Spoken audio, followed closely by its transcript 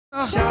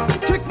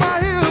Kick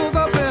my heels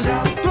up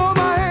and throw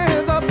my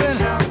hands up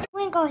and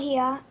Ringo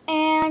here,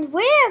 and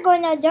we're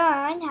gonna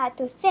learn how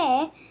to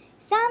say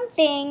some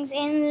things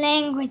in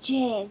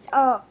languages.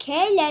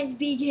 Okay, let's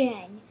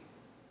begin.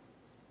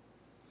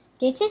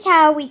 This is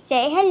how we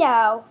say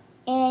hello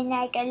in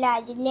like a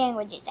lot of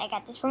languages. I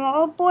got this from an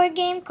old board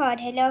game called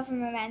Hello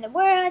from Around the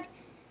World.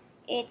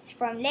 It's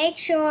from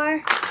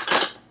Lakeshore.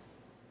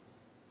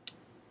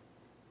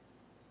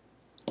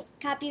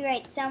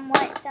 Copyright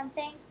somewhat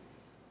something.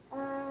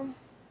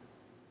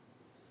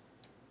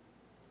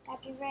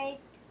 Copyright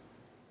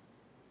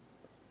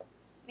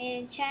made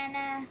in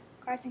China,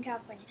 Carson,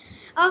 California.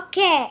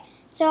 Okay,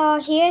 so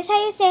here's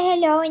how you say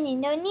hello in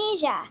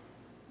Indonesia.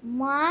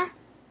 Mwah.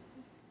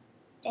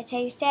 That's how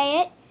you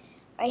say it.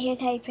 Right here's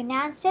how you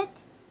pronounce it.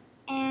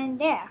 And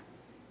there.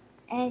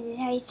 And this is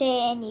how you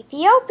say it in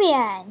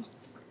Ethiopian.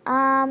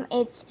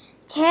 It's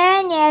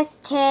Tenes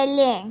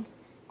Teling.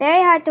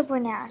 Very hard to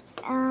pronounce.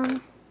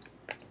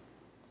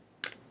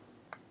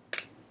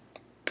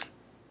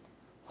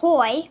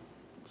 Hoi,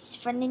 it's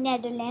from the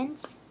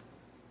Netherlands.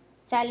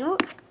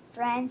 Salut,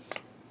 France.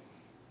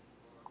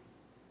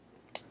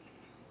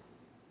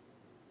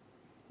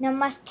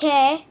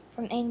 Namaste,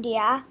 from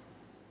India.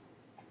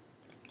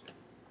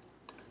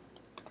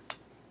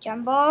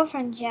 Jumbo,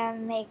 from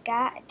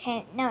Jamaica.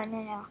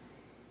 Tanzania.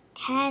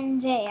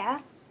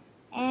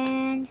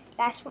 And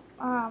last,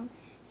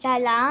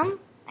 Salam,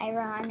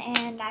 Iran.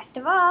 And last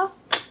of all,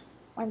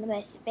 one of the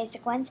most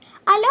basic ones,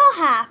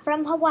 Aloha,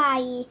 from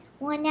Hawaii.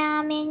 Okay,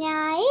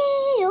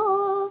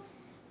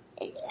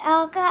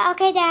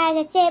 Dad,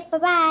 that's it.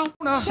 Bye-bye.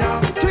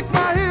 kick